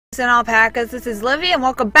And Alpacas, this is Livy and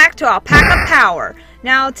welcome back to Alpaca Power.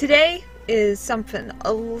 Now today is something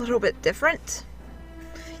a little bit different.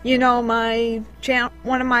 You know,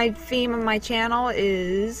 one of my theme of my channel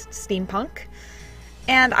is steampunk,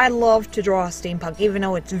 and I love to draw steampunk even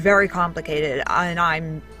though it's very complicated and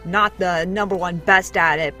I'm not the -- best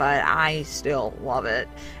at it, but I still love it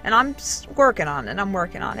and I'm working on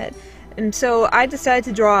it. And so I decided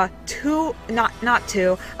to draw three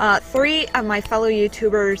of my fellow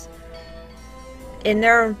YouTubers in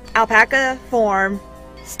their alpaca form,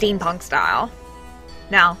 steampunk style.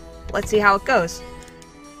 Now, let's see how it goes.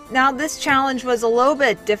 Now, this challenge was a little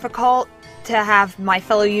bit difficult to have my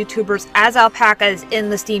fellow YouTubers as alpacas in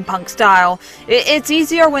the steampunk style. It's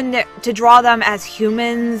easier to draw them as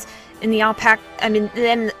humans in the alpaca.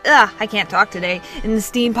 I can't talk today. In the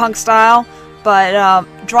steampunk style. But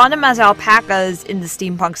drawing them as alpacas in the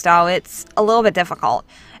steampunk style, it's a little bit difficult.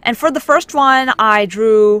 And for the first one, I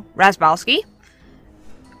drew Razbalski,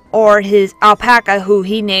 or his alpaca, who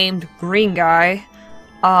he named Green Guy.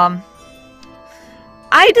 I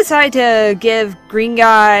decided to give Green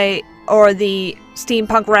Guy, or the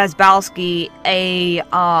steampunk Razbalski, a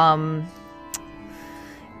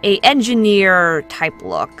engineer type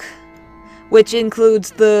look, which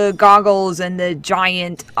includes the goggles and the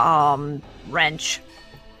giant wrench.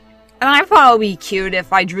 And I thought it would be cute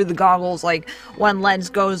if I drew the goggles like one lens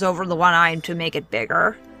goes over the one eye to make it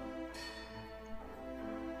bigger.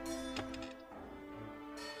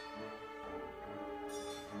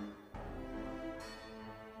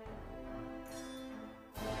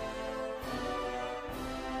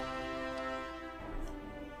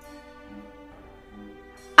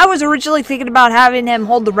 I was originally thinking about having him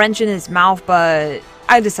hold the wrench in his mouth, but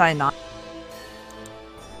I decided not.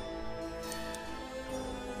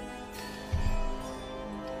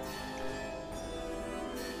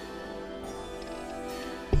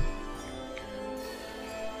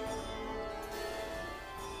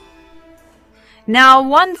 Now,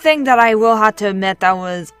 one thing that I will have to admit that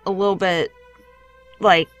was a little bit,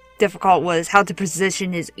 difficult was how to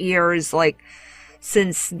position his ears,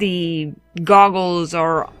 since the goggles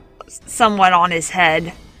are somewhat on his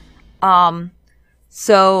head.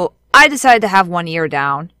 So I decided to have one ear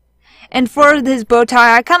down. And for his bow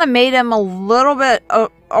tie, I kind of made him a little bit,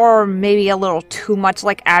 or maybe a little too much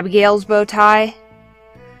like Abigail's bow tie.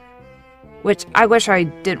 Which, I wish I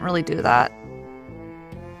didn't really do that.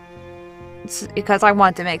 It's because I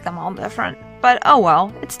want to make them all different. But oh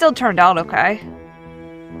well, it still turned out okay.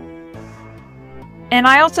 And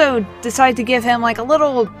I also decided to give him like a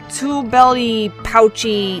little tool-belty,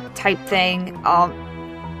 pouchy type thing.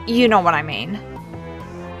 You know what I mean.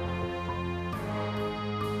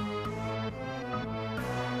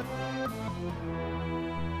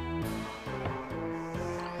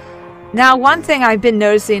 Now, one thing I've been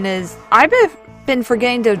noticing is I've been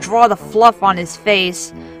forgetting to draw the fluff on his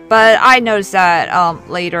face, but I noticed that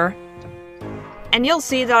later. And you'll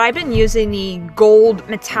see that I've been using the gold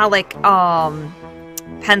metallic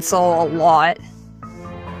pencil a lot.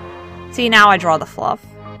 See, now I draw the fluff.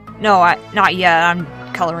 No, not yet. I'm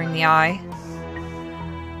coloring the eye.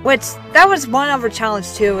 Which, that was one other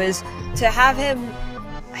challenge too, is to have him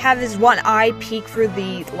have his one eye peek through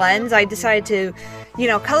the lens. I decided to,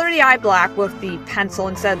 color the eye black with the pencil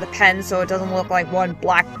instead of the pen so it doesn't look like one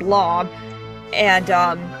black blob. And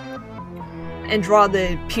draw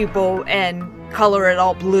the pupil and color it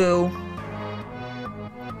all blue.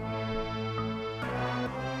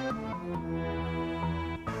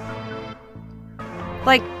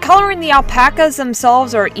 Coloring the alpacas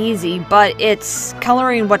themselves are easy, but it's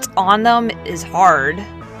coloring what's on them is hard.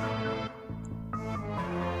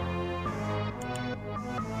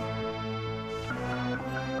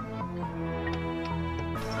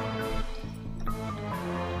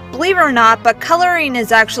 Believe it or not, but coloring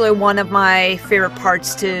is actually one of my favorite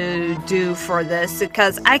parts to do for this,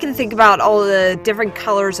 because I can think about all the different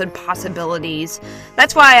colors and possibilities.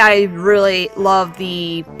 That's why I really love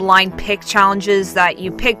the blind pick challenges, that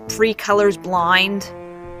you pick 3 colors blind,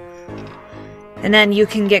 and then you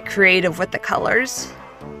can get creative with the colors.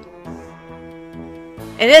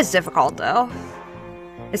 It is difficult though,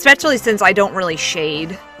 especially since I don't really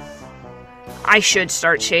shade. I should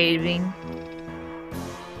start shading,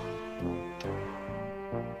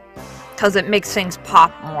 because it makes things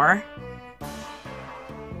pop more.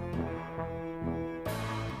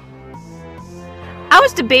 I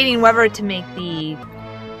was debating whether to make the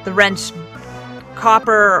wrench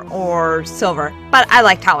copper or silver, but I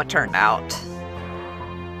liked how it turned out.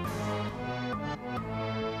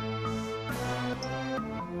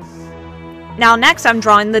 Now next I'm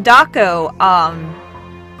drawing the Daco,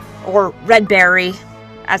 or red berry,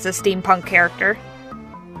 as a steampunk character.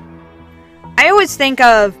 I always think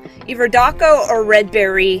of either Dako or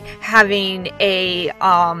Redberry having a,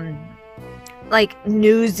 like,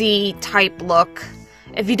 newsy type look.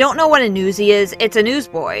 If you don't know what a newsy is, it's a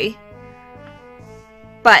newsboy.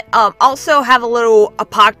 But, also have a little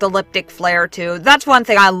apocalyptic flair, too. That's one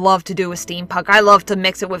thing I love to do with steampunk. I love to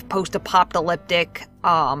mix it with post-apocalyptic,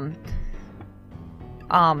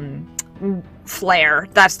 flair.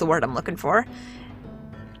 That's the word I'm looking for.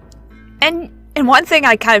 And one thing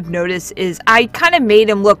I kind of noticed is I kind of made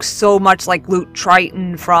him look so much like Luke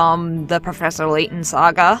Triton from the Professor Layton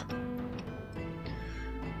saga.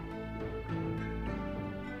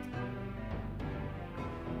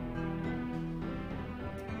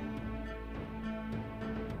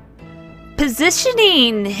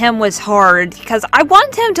 Positioning him was hard because I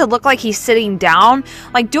wanted him to look like he's sitting down.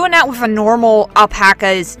 Like, doing that with a normal alpaca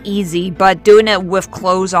is easy, but doing it with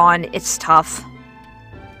clothes on, it's tough.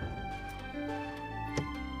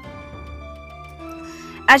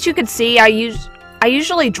 As you can see, I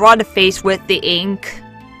usually draw the face with the ink.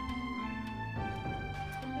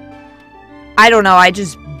 I don't know, I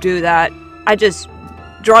just do that. I just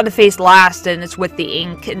draw the face last and it's with the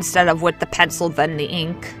ink instead of with the pencil then the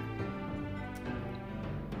ink.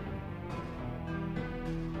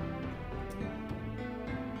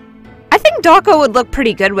 I think Dako would look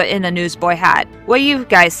pretty good in a newsboy hat. What do you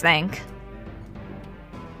guys think?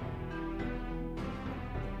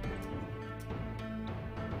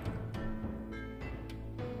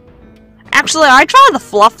 Actually, I draw the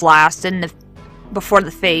fluff last before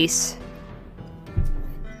the face.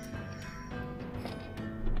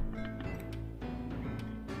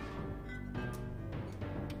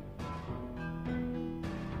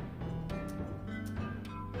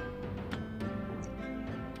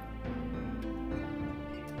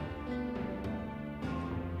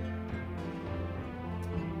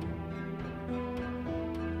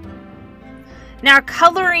 Now,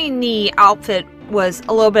 coloring the outfit was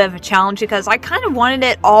a little bit of a challenge because I kind of wanted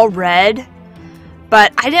it all red,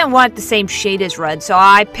 but I didn't want the same shade as red, so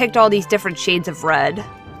I picked all these different shades of red.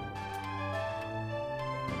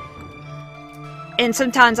 And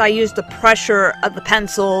sometimes I use the pressure of the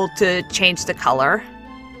pencil to change the color.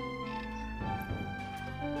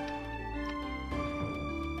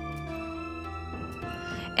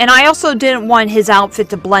 And I also didn't want his outfit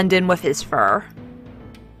to blend in with his fur.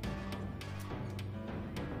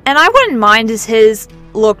 And I wouldn't mind as his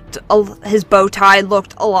bow tie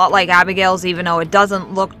looked a lot like Abigail's, even though it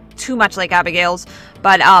doesn't look too much like Abigail's.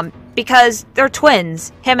 But, because they're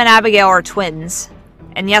twins. Him and Abigail are twins.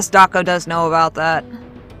 And yes, Dako does know about that.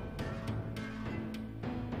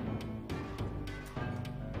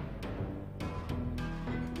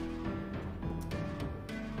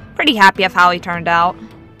 Pretty happy of how he turned out.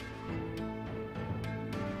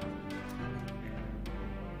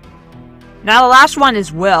 Now the last one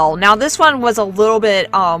is Will. Now this one was a little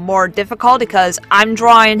bit more difficult because I'm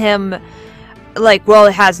drawing him, like,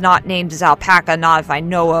 Will has not named his alpaca, not if I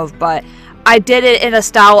know of, but I did it in a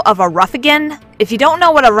style of a ruffian. If you don't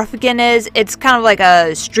know what a ruffian is, it's kind of like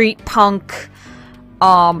a street punk,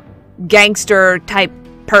 gangster type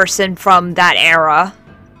person from that era.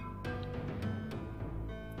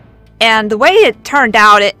 And the way it turned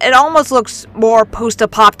out, it almost looks more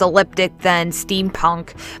post-apocalyptic than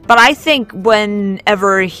steampunk. But I think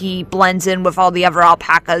whenever he blends in with all the other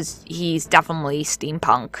alpacas, he's definitely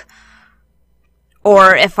steampunk.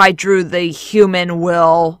 Or if I drew the human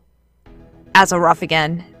Will as a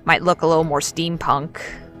ruffian, might look a little more steampunk.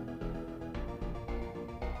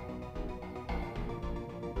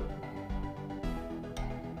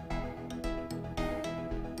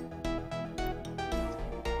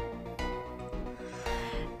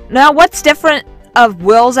 Now, what's different of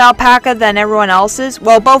Will's alpaca than everyone else's?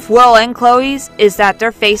 Well, both Will and Chloe's is that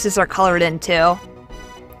their faces are colored in too.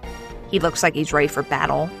 He looks like he's ready for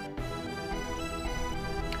battle.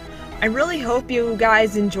 I really hope you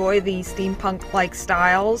guys enjoy these steampunk-like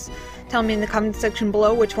styles. Tell me in the comment section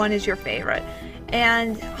below which one is your favorite.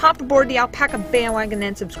 And hop aboard the alpaca bandwagon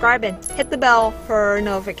and subscribe and hit the bell for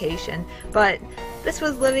notification. But this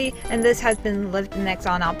was Livy, and this has been Live the Next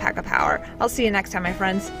on Alpaca Power. I'll see you next time, my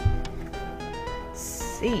friends.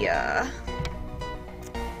 See ya.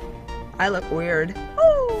 I look weird.